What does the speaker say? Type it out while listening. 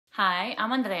Hi,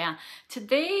 I'm Andrea.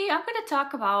 Today I'm going to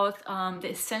talk about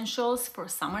the essentials for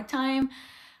summertime.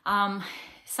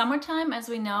 Summertime, as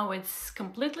we know, it's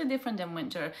completely different than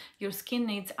winter. Your skin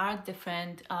needs are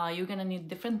different. You're going to need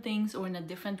different things or in a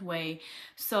different way.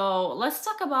 So let's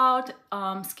talk about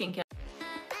skincare.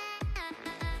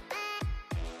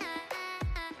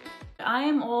 I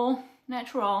am all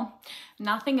natural,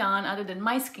 nothing on other than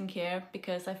my skincare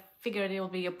because I figured it will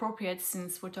be appropriate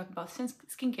since we're talking about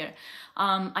skincare.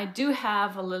 I do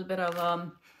have a little bit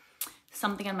of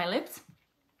something on my lips,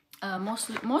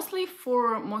 mostly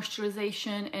for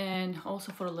moisturization and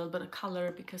also for a little bit of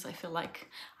color because I feel like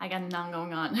I got none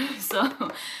going on.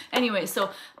 So anyway,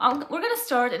 we're gonna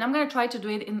start and I'm gonna try to do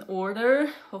it in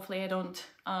order. Hopefully I don't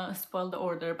spoil the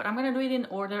order, but I'm gonna do it in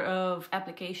order of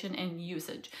application and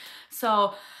usage.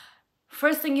 So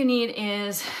first thing you need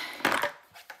is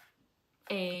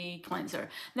a cleanser.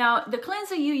 Now the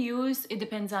cleanser you use, it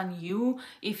depends on you.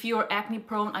 If you're acne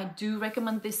prone, I do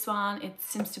recommend this one. It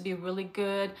seems to be really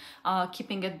good,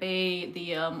 keeping at bay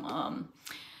the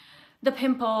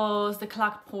pimples, the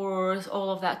clogged pores, all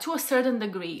of that to a certain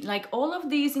degree. Like all of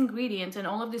these ingredients and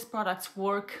all of these products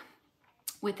work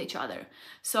with each other.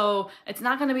 So it's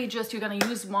not gonna be just you're gonna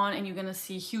use one and you're gonna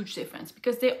see huge difference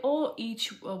because they all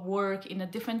each work in a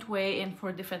different way and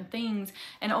for different things.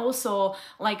 And also,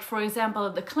 like for example,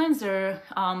 the cleanser,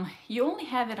 you only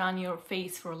have it on your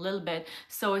face for a little bit,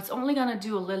 so it's only gonna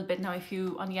do a little bit. Now if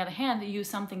you, on the other hand, use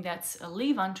something that's a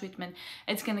leave-on treatment,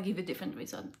 it's gonna give you different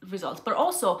results. But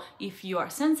also, if you are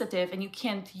sensitive and you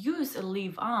can't use a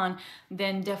leave-on,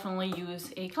 then definitely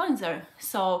use a cleanser.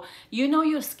 So you know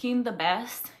your skin the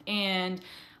best, and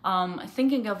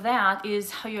thinking of that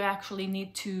is how you actually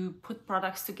need to put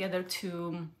products together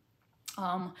to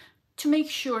make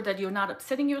sure that you're not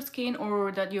upsetting your skin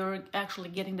or that you're actually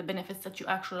getting the benefits that you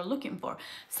actually are looking for.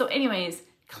 So anyways,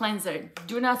 cleanser.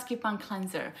 Do not skip on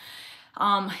cleanser.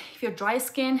 If you're dry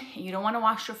skin and you don't want to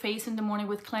wash your face in the morning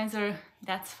with cleanser,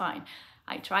 that's fine.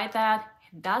 I tried that.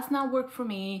 It does not work for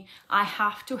me. I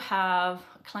have to have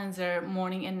a cleanser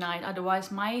morning and night.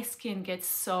 Otherwise, my skin gets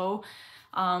so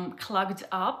clogged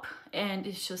up and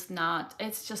it's just not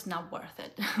worth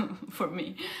it for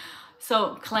me.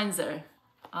 So cleanser,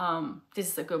 this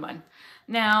is a good one.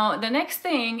 Now the next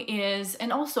thing is,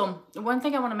 and also one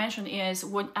thing I want to mention is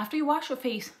after you wash your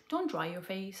face, don't dry your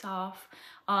face off.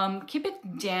 Keep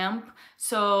it damp.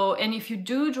 So, and if you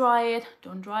do dry it,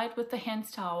 don't dry it with the hand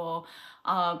towel.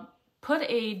 Put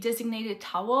a designated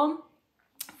towel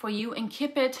for you and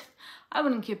keep it. I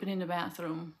wouldn't keep it in the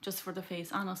bathroom just for the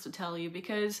face, honest to tell you,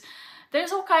 because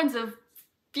there's all kinds of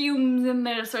fumes in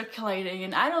there circulating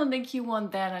and I don't think you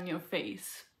want that on your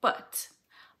face, but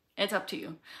it's up to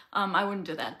you. I wouldn't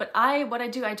do that. But what I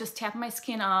do, I just tap my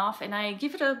skin off and I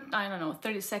give it I don't know,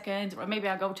 30 seconds, or maybe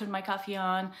I'll go turn my coffee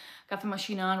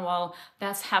machine on while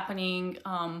that's happening.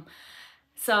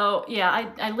 So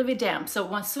yeah, I leave it damp.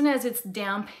 So as soon as it's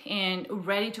damp and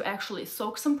ready to actually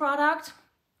soak some product,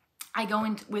 I go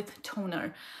in with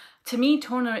toner. To me,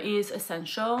 toner is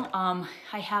essential.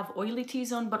 I have oily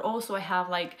T-zone, but also I have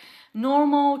like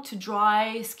normal to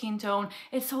dry skin tone.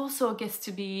 It also gets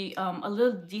to be a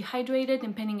little dehydrated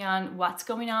depending on what's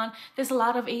going on. There's a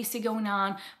lot of AC going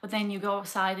on, but then you go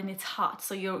outside and it's hot.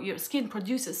 So your skin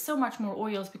produces so much more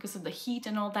oils because of the heat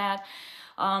and all that.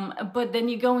 But then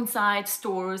you go inside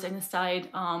stores and inside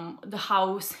the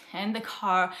house and the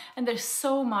car, and there's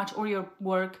so much, or your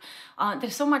work,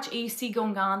 there's so much AC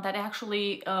going on that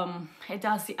actually it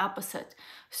does the opposite.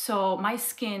 So my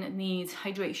skin needs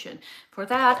hydration. For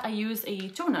that, I use a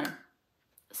toner.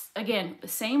 Again,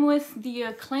 same with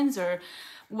the cleanser.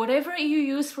 Whatever you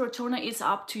use for a toner is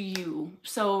up to you.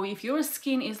 So if your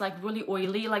skin is like really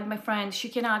oily, like my friend, she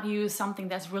cannot use something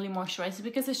that's really moisturized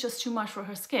because it's just too much for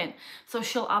her skin. So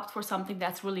she'll opt for something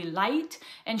that's really light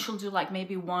and she'll do like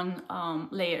maybe one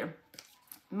layer.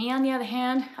 Me, on the other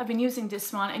hand, I've been using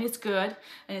this one and it's good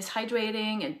and it's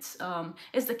hydrating. It's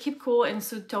the Keep Cool and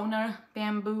Soothe toner,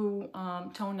 bamboo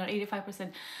toner,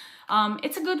 85%.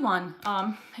 It's a good one.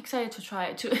 Excited to try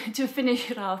it, to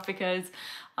finish it off because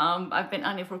I've been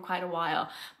on it for quite a while.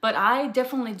 But I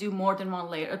definitely do more than one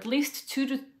layer, at least 2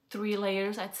 to 3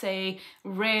 layers. I'd say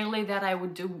rarely that I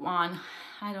would do one.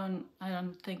 I don't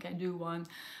think I do one.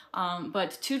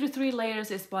 But 2 to 3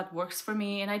 layers is what works for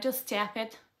me, and I just tap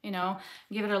it. You know,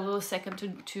 give it a little second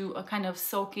to kind of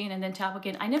soak in and then tap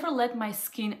again. I never let my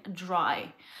skin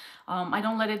dry. I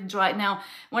don't let it dry. Now,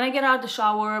 when I get out of the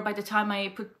shower, by the time I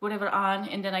put whatever on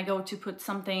and then I go to put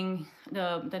something,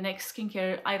 the next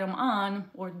skincare item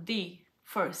on, or the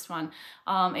first one,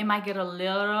 it might get a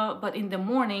little, but in the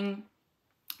morning,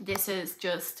 this is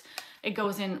just, it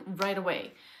goes in right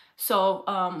away. So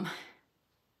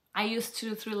I use 2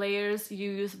 to 3 layers.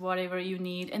 You use whatever you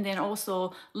need, and then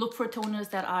also look for toners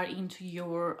that are into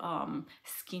your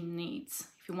skin needs.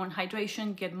 If you want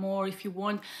hydration, get more. If you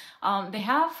want, they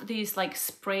have these like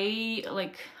spray,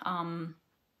 like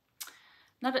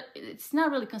it's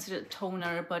not really considered a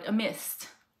toner, but a mist.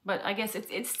 But I guess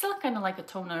it's still kind of like a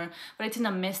toner, but it's in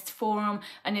a mist form,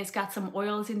 and it's got some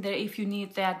oils in there if you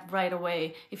need that right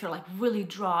away. If you're like really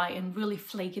dry and really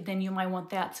flaky, then you might want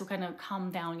that to kind of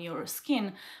calm down your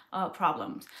skin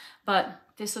problems. But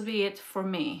this will be it for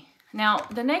me. Now,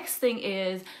 the next thing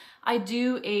is I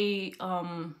do a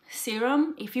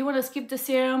serum. If you want to skip the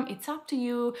serum, it's up to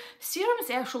you. Serum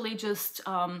is actually just,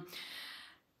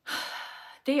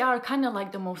 they are kind of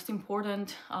like the most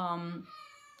important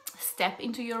step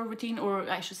into your routine, or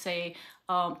I should say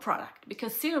product,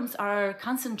 because serums are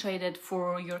concentrated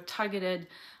for your targeted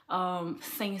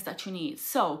things that you need.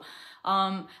 So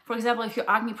for example, if you're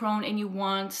acne prone and you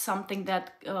want something that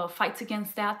fights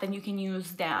against that, then you can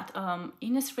use that.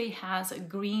 Innisfree has a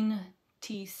green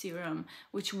tea serum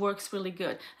which works really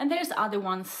good, and there's other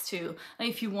ones too.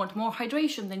 If you want more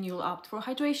hydration, then you'll opt for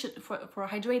hydration for a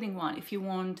hydrating one. If you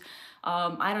want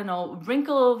I don't know,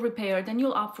 wrinkle repair, then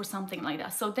you'll opt for something like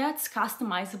that. So that's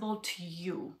customizable to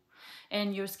you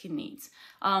and your skin needs.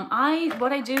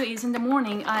 What I do is in the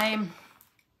morning,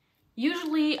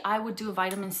 usually I would do a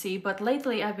vitamin C, but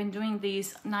lately I've been doing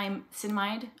these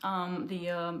niacinamide, the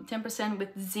 10%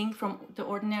 with zinc from The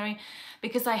Ordinary,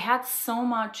 because I had so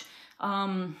much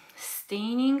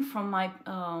staining from my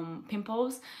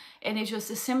pimples, and it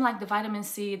seemed like the vitamin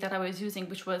C that I was using,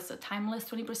 which was a timeless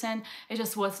 20%, it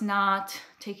just was not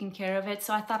taking care of it.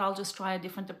 So I thought I'll just try a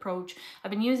different approach. I've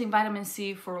been using vitamin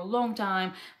C for a long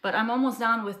time, but I'm almost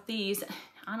done with these.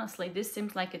 Honestly, this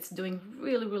seems like it's doing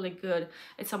really, really good.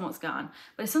 It's almost gone,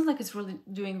 but it seems like it's really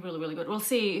doing really, really good. We'll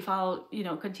see if I'll, you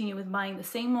know, continue with buying the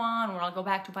same one, or I'll go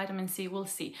back to vitamin C. We'll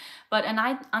see. But an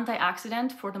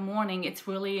antioxidant for the morning, it's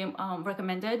really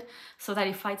recommended, so that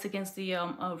it fights against the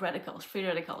radicals, free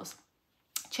radicals,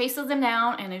 chases them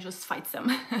down, and it just fights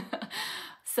them.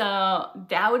 So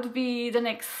that would be the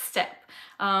next step.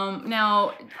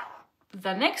 Now,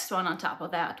 the next one on top of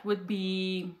that would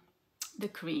be the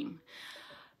cream.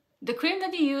 The cream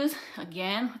that you use,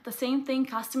 again, the same thing,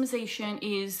 customization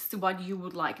is to what you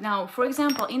would like. Now, for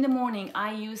example, in the morning,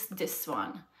 I use this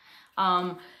one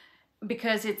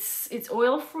because it's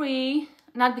oil-free,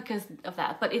 not because of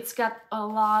that, but it's got a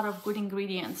lot of good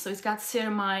ingredients. So it's got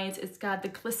ceramides, it's got the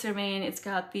glycerin, it's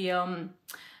got the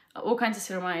all kinds of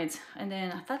ceramides, and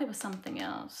then I thought it was something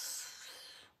else.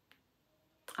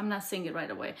 I'm not saying it right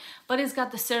away, but it's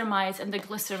got the ceramides and the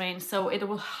glycerin, so it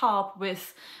will help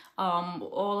with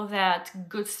all of that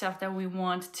good stuff that we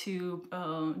want to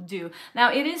do.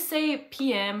 Now, it is say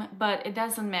PM, but it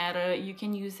doesn't matter. You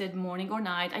can use it morning or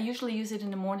night. I usually use it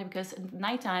in the morning because at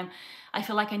nighttime I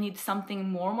feel like I need something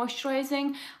more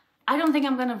moisturizing. I don't think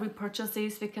I'm gonna repurchase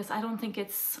these because I don't think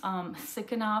it's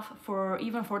thick enough for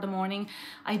even for the morning.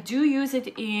 I do use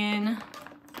it in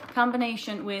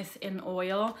combination with an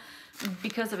oil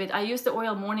because of it. I use the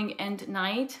oil morning and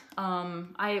night.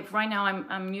 Right now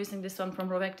I'm using this one from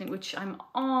Rovectin, which I'm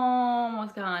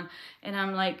almost gone, and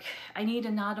I'm like, I need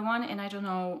another one, and I don't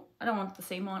know, I don't want the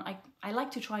same one. I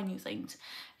like to try new things,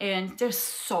 and there's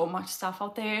so much stuff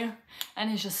out there,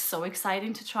 and it's just so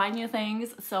exciting to try new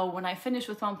things. So when I finish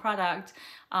with one product,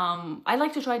 I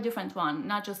like to try a different one,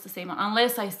 not just the same one.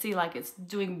 Unless I see like it's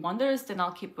doing wonders, then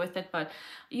I'll keep with it. But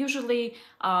usually,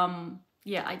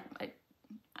 yeah,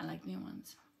 I like new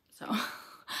ones. So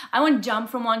I won't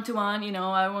jump from one to one, you know,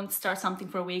 I won't start something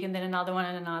for a week and then another one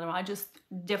and another one. I just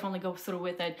definitely go through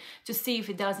with it to see if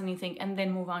it does anything and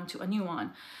then move on to a new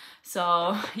one.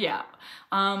 So yeah,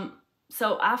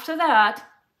 so after that,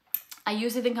 I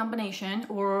use it in combination,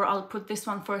 or I'll put this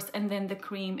one first and then the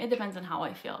cream. It depends on how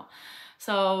I feel.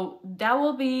 So that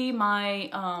will be my,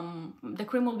 the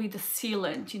cream will be the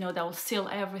sealant, you know, that will seal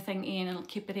everything in and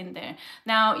keep it in there.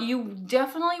 Now, you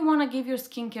definitely want to give your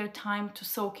skincare time to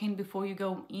soak in before you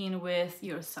go in with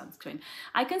your sunscreen.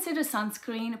 I consider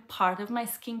sunscreen part of my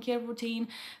skincare routine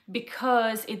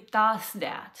because it does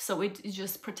that. So it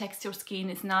just protects your skin.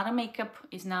 It's not a makeup,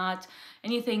 it's not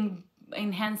anything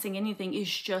enhancing anything, is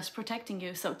just protecting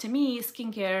you. So to me,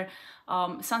 skincare,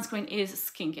 sunscreen is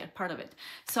skincare, part of it.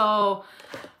 So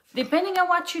depending on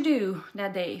what you do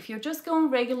that day, if you're just going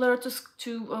regular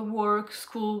to work,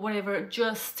 school, whatever,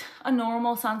 just a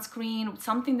normal sunscreen,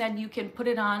 something that you can put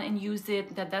it on and use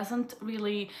it, that doesn't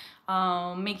really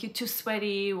make you too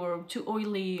sweaty or too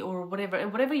oily or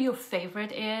whatever your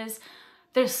favorite is.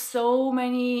 There's so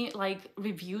many like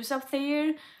reviews out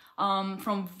there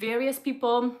from various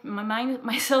people,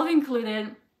 myself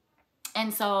included.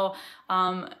 And so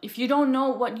if you don't know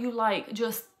what you like,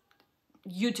 just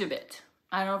YouTube it.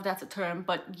 I don't know if that's a term,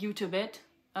 but YouTube it.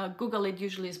 Google it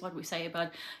usually is what we say,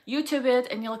 but YouTube it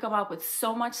and you'll come up with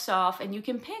so much stuff, and you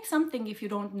can pick something if you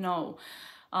don't know,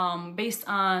 based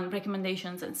on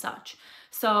recommendations and such.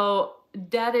 So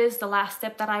that is the last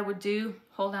step that I would do.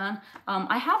 Hold on.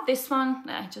 I have this one.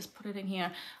 I just put it in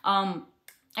here.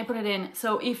 I put it in.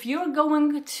 So if you're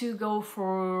going to go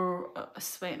for a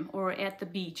swim or at the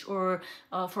beach or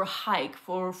for a hike,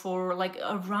 for like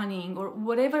a running or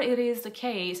whatever it is the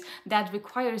case that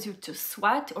requires you to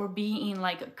sweat or be in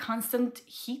like a constant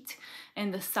heat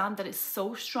and the sun that is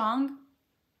so strong,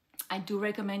 I do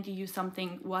recommend you use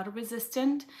something water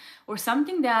resistant or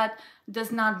something that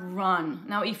does not run.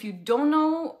 Now, if you don't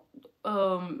know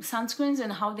sunscreens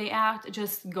and how they act,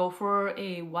 just go for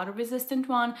a water resistant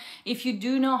one. If you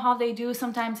do know how they do,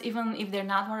 sometimes even if they're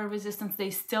not water resistant,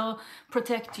 they still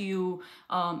protect you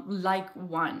like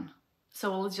one.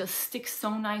 So it'll just stick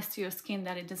so nice to your skin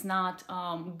that it does not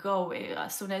go away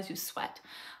as soon as you sweat.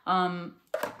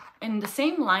 In the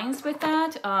same lines with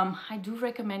that, I do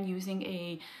recommend using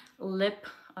a lip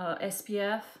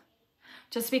SPF,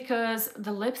 just because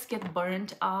the lips get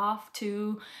burnt off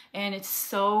too, and it's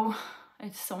so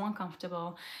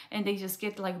uncomfortable, and they just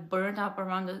get like burned up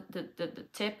around the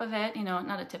tip of it, you know,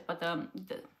 not the tip, but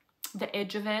the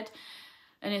edge of it,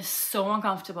 and it's so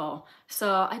uncomfortable.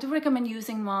 So I do recommend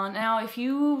using one. Now, if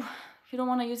you don't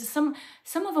want to use it, some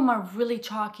of them are really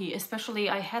chalky, especially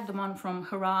I had the one from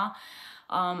Hera.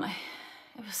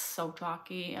 It was so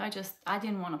chalky. I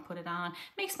didn't want to put it on.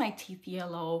 It makes my teeth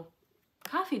yellow.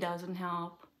 Coffee doesn't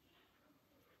help.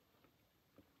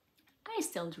 I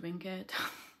still drink it.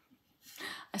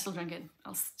 I still drink it.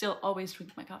 I'll still always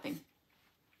drink my coffee.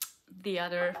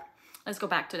 Let's go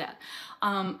back to that.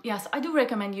 Yes, I do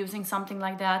recommend using something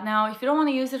like that. Now, if you don't want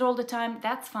to use it all the time,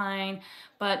 that's fine,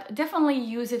 but definitely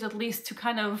use it at least to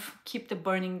kind of keep the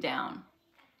burning down.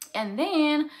 And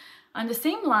then on the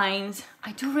same lines,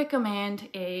 I do recommend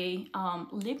a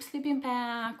lip sleeping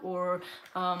pack or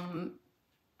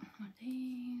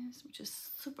these, which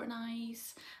is super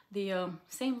nice. The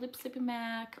same lip sleeping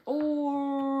pack,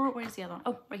 or where's the other one?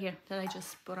 Oh, right here, that I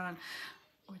just put on.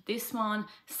 Or this one,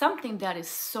 something that is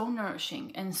so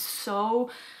nourishing and so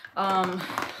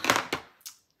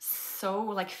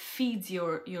like feeds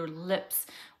your lips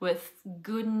with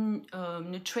good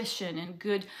nutrition and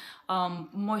good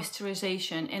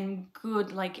moisturization and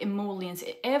good like emollients,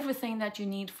 everything that you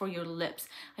need for your lips.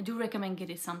 I do recommend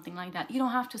getting something like that. You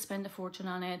don't have to spend a fortune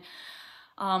on it.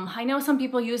 I know some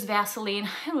people use Vaseline.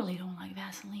 I really don't like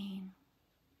Vaseline.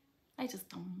 I just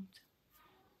don't.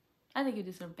 I think you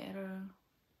deserve better,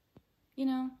 you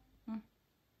know?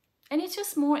 And it's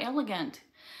just more elegant.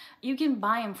 You can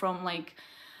buy them from like,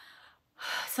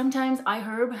 sometimes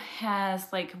iHerb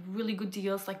has like really good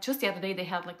deals. Like just the other day they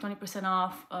had like 20%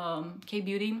 off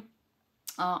K-Beauty.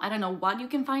 I don't know what you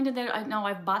can find in there. I know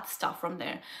I've bought stuff from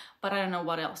there, but I don't know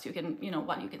what else you can, you know,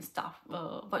 what you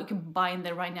can buy in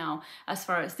there right now as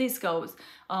far as this goes.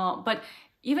 But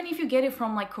even if you get it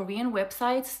from like Korean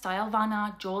websites,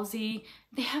 Stylevana, Josie,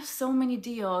 they have so many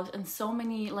deals and so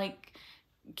many like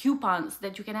coupons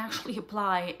that you can actually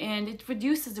apply, and it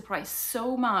reduces the price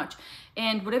so much.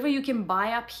 And whatever you can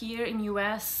buy up here in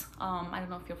US, I don't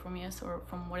know if you're from US or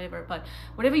from whatever, but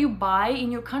whatever you buy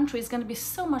in your country is going to be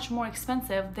so much more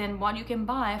expensive than what you can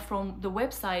buy from the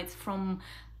websites from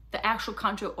the actual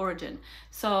country of origin.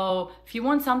 So if you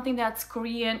want something that's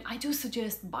Korean, I do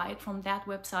suggest buy it from that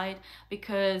website,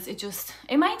 because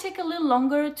it might take a little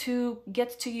longer to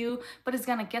get to you, but it's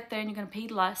gonna get there and you're gonna pay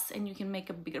less and you can make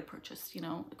a bigger purchase, you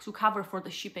know, to cover for the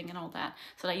shipping and all that,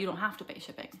 so that you don't have to pay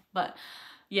shipping. But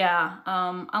yeah,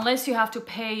 unless you have to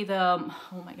pay the,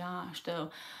 oh my gosh,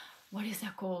 what is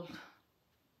that called?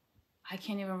 I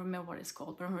can't even remember what it's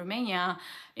called. But in Romania,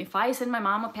 if I send my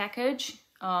mom a package,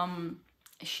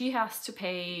 she has to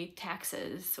pay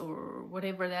taxes or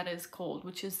whatever that is called,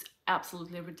 which is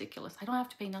absolutely ridiculous. I don't have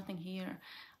to pay nothing here.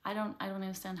 I don't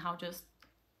understand how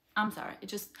I'm sorry.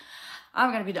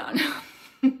 I'm gonna be done.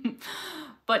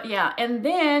 But yeah, and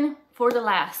then for the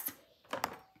last,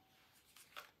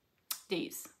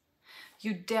 these.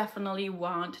 You definitely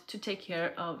want to take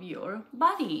care of your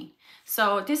body.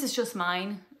 So this is just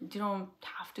mine. You don't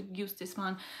have to use this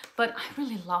one, but I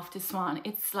really love this one.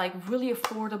 It's like really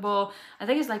affordable. I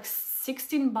think it's like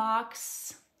 16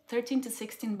 bucks, 13 to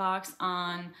 16 bucks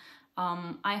on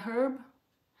iHerb.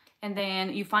 and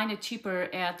then you find it cheaper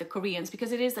at the Koreans,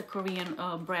 because it is a Korean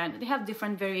brand. They have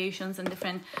different variations and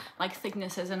different like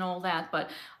thicknesses and all that, but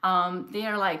they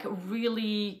are like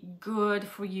really good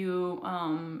for you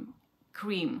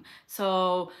cream.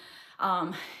 So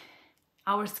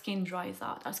our skin dries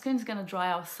out. Our skin is gonna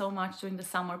dry out so much during the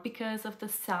summer because of the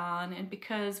sun, and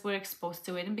because we're exposed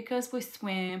to it, and because we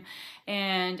swim.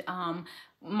 And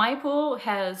my pool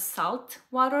has salt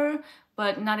water,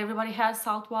 but not everybody has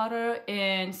salt water,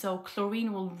 and so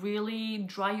chlorine will really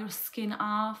dry your skin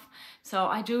off. So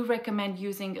I do recommend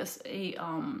using a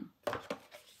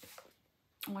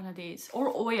one of these,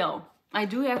 or oil. I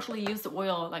do actually use the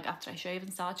oil like after I shave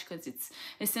and such, because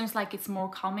it seems like it's more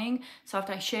calming. So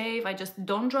after I shave, I just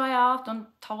don't dry off, don't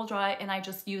towel dry, and I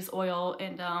just use oil.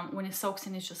 And when it soaks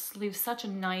in, it just leaves such a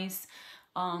nice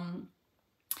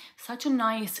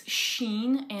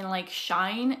sheen and like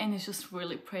shine, and it's just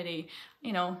really pretty.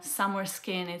 You know, summer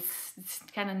skin, it's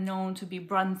kind of known to be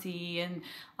bronzy and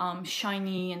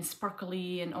shiny and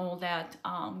sparkly and all that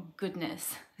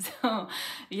goodness. So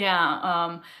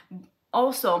yeah,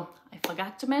 also, I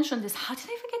forgot to mention this. How did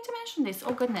I forget to mention this?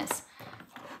 Oh goodness.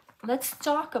 Let's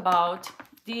talk about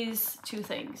these two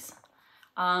things,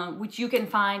 which you can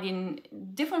find in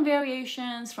different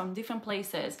variations from different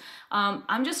places.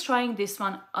 I'm just trying this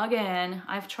one again.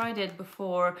 I've tried it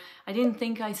before. I didn't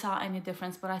think I saw any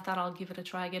difference, but I thought I'll give it a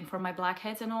try again for my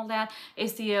blackheads and all that.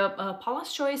 It's the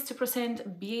Paula's Choice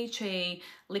 2% BHA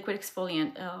liquid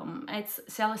exfoliant. It's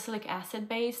salicylic acid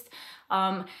based.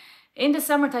 In the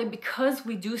summertime, because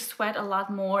we do sweat a lot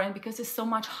more, and because it's so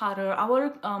much hotter,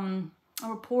 our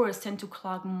pores tend to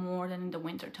clog more than in the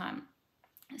winter time.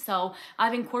 So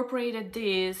I've incorporated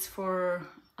this for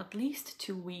at least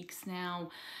 2 weeks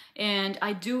now, and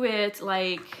I do it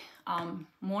like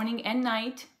morning and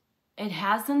night. It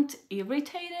hasn't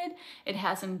irritated, it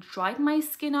hasn't dried my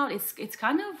skin out. It's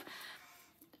kind of,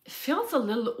 it feels a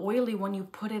little oily when you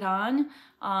put it on.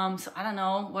 So I don't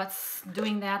know what's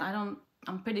doing that.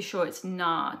 I'm pretty sure it's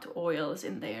not oils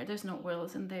in there. There's no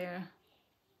oils in there.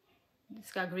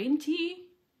 It's got green tea,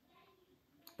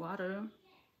 water.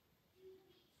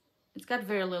 It's got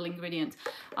very little ingredients,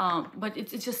 but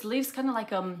it just leaves kind of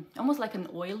like almost like an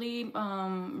oily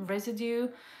residue.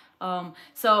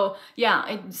 So yeah,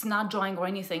 it's not drying or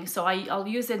anything. So I'll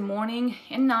use it morning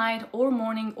and night, or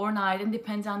morning or night, and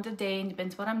depends on the day and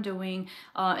depends what I'm doing.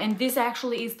 And this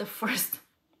actually is the first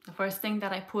thing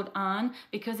that I put on,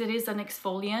 because it is an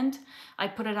exfoliant. I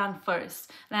put it on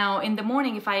first. Now in the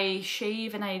morning, if I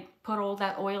shave and I put all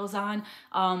that oils on,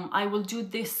 I will do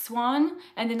this one,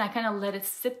 and then I kind of let it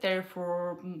sit there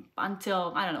for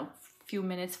until, I don't know, few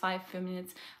minutes, 5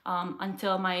 minutes,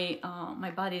 until my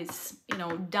my body's, you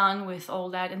know, done with all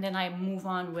that, and then I move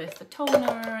on with the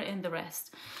toner and the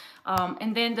rest.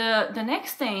 And then the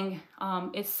next thing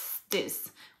is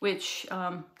this, which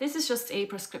this is just a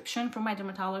prescription from my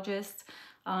dermatologist.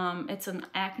 It's an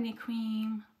acne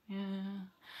cream. Yeah.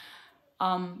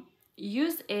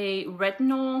 Use a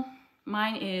retinol.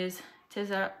 Mine is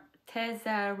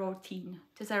tazarotene,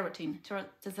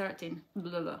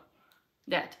 blah, blah, blah.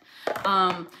 That.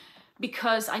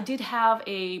 Because I did have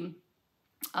a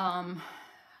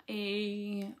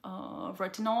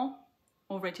retinol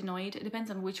or retinoid, it depends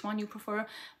on which one you prefer,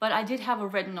 but I did have a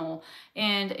retinol,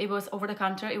 and it was over the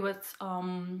counter. It was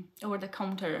over the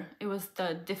counter. It was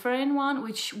the different one,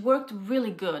 which worked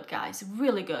really good, guys,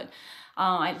 really good.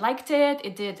 I liked it.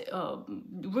 It did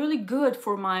really good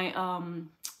for my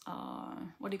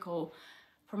what do you call,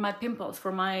 for my pimples,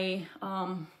 for my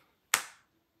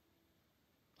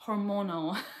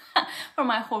hormonal for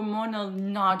my hormonal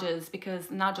nodules, because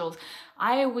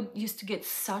I used to get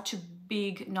such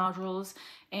big nodules,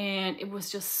 and it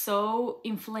was just so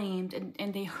inflamed,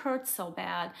 and they hurt so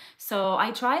bad. So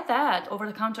I tried that over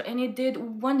the counter, and it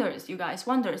did wonders, you guys,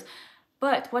 wonders.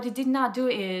 But what it did not do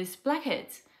is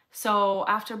blackheads. So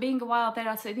after being a while there,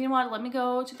 I said, you know what, let me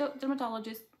go to the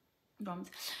dermatologist,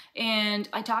 and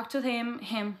I talked to him,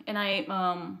 and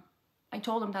I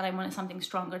told him that I wanted something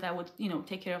stronger that would, you know,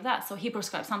 take care of that. So he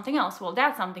prescribed something else. Well,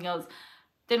 that something else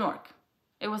didn't work.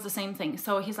 It was the same thing.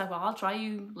 So he's like, well,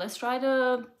 let's try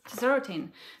the CeraVe.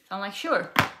 So I'm like,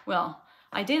 sure. Well,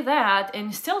 I did that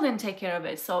and still didn't take care of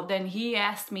it. So then he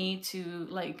asked me to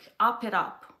like up it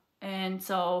up. And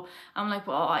so I'm like,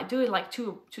 well, I do it like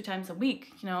two times a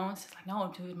week, you know? It's like,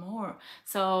 no, do it more.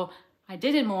 So I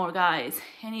did it more, guys.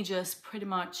 And he just pretty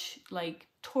much like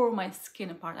tore my skin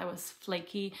apart. I was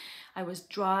flaky, I was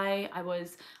dry, I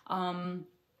was my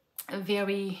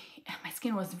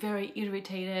skin was very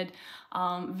irritated,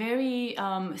 very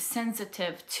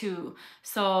sensitive too.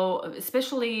 So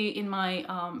especially in my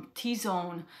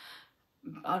T-zone,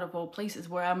 out of all places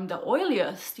where I'm the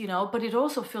oiliest, you know, but it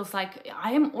also feels like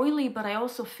I am oily, but I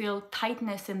also feel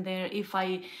tightness in there if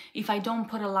I don't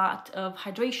put a lot of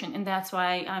hydration, and that's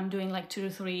why I'm doing like 2 to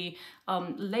 3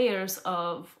 layers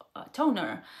of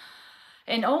toner.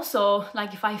 And also,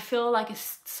 like, if I feel like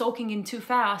it's soaking in too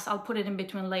fast, I'll put it in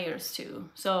between layers too.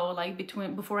 So like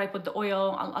before I put the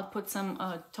oil, I'll put some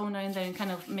toner in there and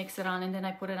kind of mix it on, and then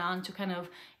I put it on to kind of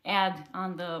add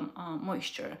on the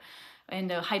moisture and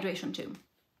the hydration too.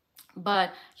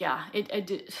 But yeah,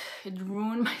 it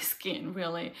ruined my skin,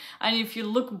 really. And if you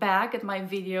look back at my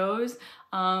videos,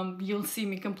 you'll see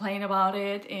me complain about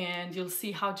it, and you'll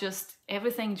see how just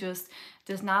everything just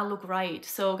does not look right.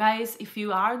 So guys, if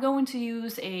you are going to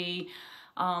use a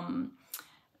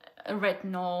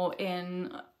retinol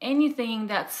in anything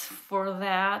that's for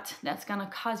that's gonna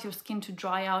cause your skin to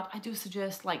dry out, I do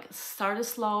suggest like start it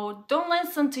slow. Don't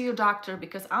listen to your doctor,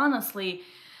 because honestly,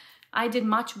 I did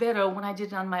much better when I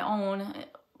did it on my own,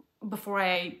 before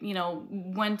I, you know,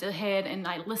 went ahead and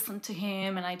I listened to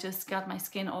him and I just got my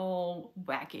skin all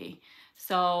wacky.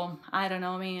 So I don't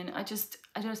know, I mean, I just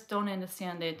don't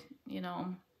understand it, you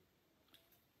know.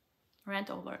 Rant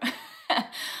over.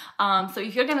 So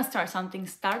if you're gonna start something,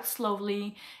 start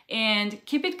slowly and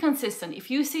keep it consistent. If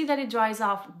you see that it dries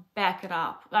off, back it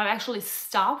up. Actually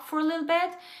stop for a little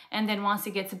bit, and then once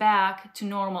it gets back to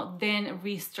normal, then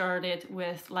restart it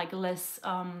with like less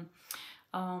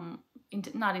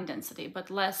not intensity, but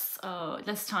less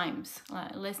times,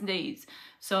 less days.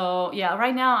 So yeah,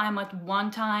 right now I'm at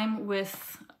 1 time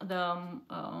with the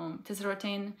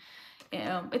tazarotene.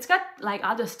 It's got like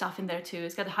other stuff in there too.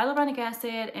 It's got the hyaluronic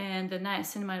acid and the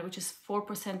niacinamide, which is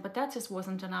 4%, but that just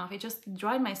wasn't enough. It just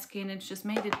dried my skin. It just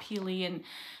made it peely and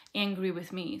angry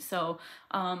with me. So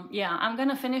yeah, I'm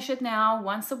gonna finish it now.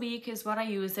 Once a week is what I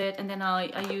use it, and then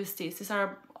I use these. These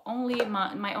are only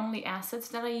my only acids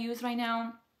that I use right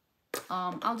now.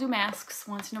 I'll do masks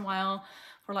once in a while,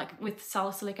 or like with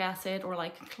salicylic acid or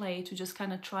like clay, to just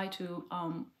kind of try to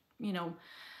you know,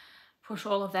 push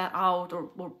all of that out, or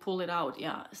pull it out.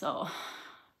 Yeah, so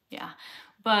yeah,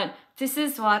 but this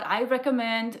is what I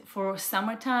recommend for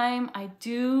summertime. I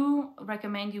do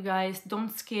recommend you guys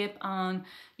don't skip on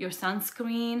your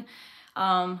sunscreen.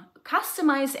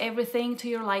 Customize everything to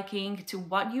your liking, to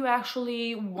what you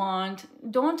actually want.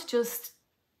 Don't just,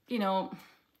 you know,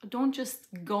 don't just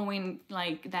go in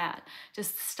like that.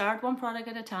 Just start one product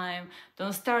at a time.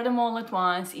 Don't start them all at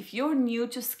once. If you're new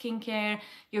to skincare,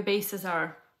 your bases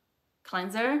are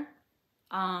cleanser,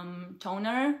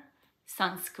 toner,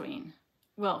 sunscreen.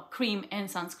 Well, cream and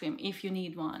sunscreen if you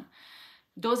need one.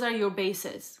 Those are your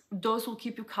bases. Those will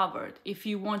keep you covered. If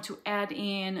you want to add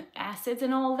in acids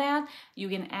and all that, you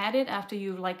can add it after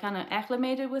you've like kind of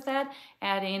acclimated with that.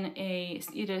 Add in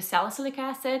either salicylic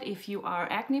acid if you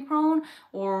are acne prone,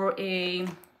 or a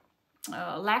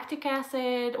lactic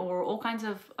acid, or all kinds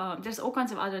of there's all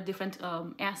kinds of other different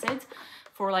acids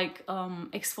for like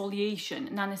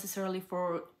exfoliation, not necessarily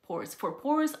for pores. For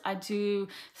pores, I do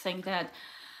think that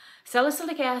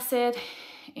salicylic acid,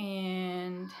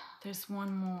 and there's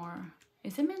one more.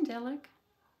 Is it mandelic?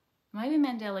 Might be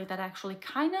mandelic that actually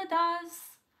kind of does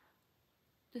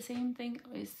the same thing.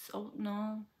 It's, oh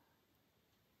no,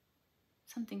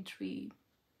 something tree.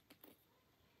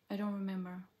 I don't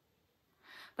remember.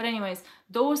 But anyways,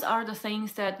 those are the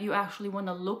things that you actually want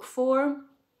to look for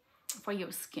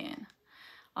your skin.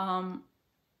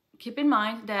 Keep in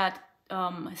mind that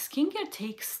skincare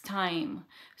takes time,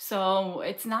 so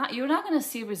you're not going to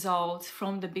see results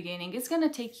from the beginning. It's going to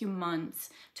take you months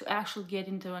to actually get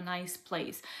into a nice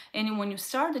place. And when you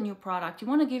start a new product, you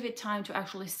want to give it time to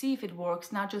actually see if it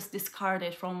works, not just discard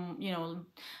it from, you know,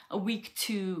 a week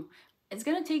to. It's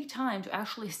going to take time to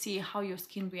actually see how your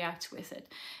skin reacts with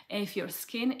it. And if your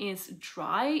skin is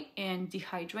dry and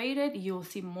dehydrated, you'll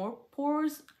see more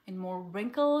pores and more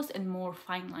wrinkles and more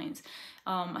fine lines.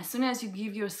 As soon as you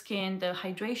give your skin the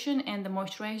hydration and the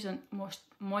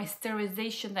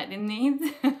moisturization that it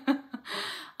needs,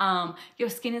 your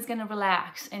skin is going to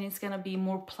relax, and it's going to be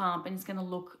more plump, and it's going to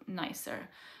look nicer.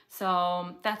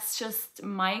 So that's just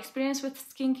my experience with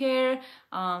skincare.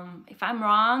 If I'm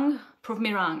wrong, prove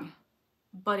me wrong.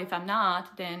 But if I'm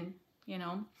not, then, you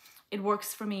know, it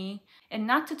works for me. And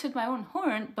not to toot my own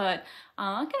horn, but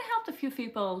I can help a few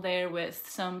people there with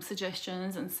some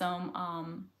suggestions and some,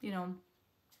 you know,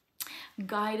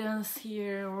 guidance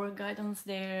here or guidance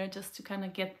there, just to kind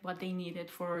of get what they needed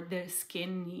for their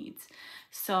skin needs.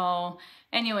 So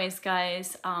anyways,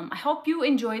 guys, I hope you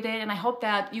enjoyed it, and I hope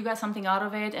that you got something out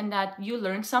of it and that you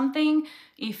learned something.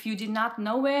 If you did not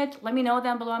know it, let me know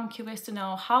down below. I'm curious to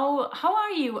know how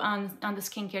are you on the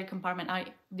skincare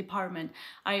department.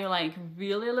 Are you like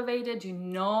really elevated? Do you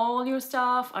know all your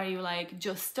stuff? Are you like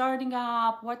just starting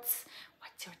up? What's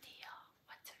your deal?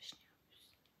 What's your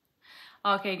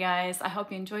schnoz? Okay, guys, I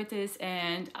hope you enjoyed this,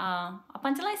 and up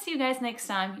until I see you guys next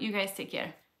time, you guys take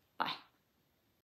care.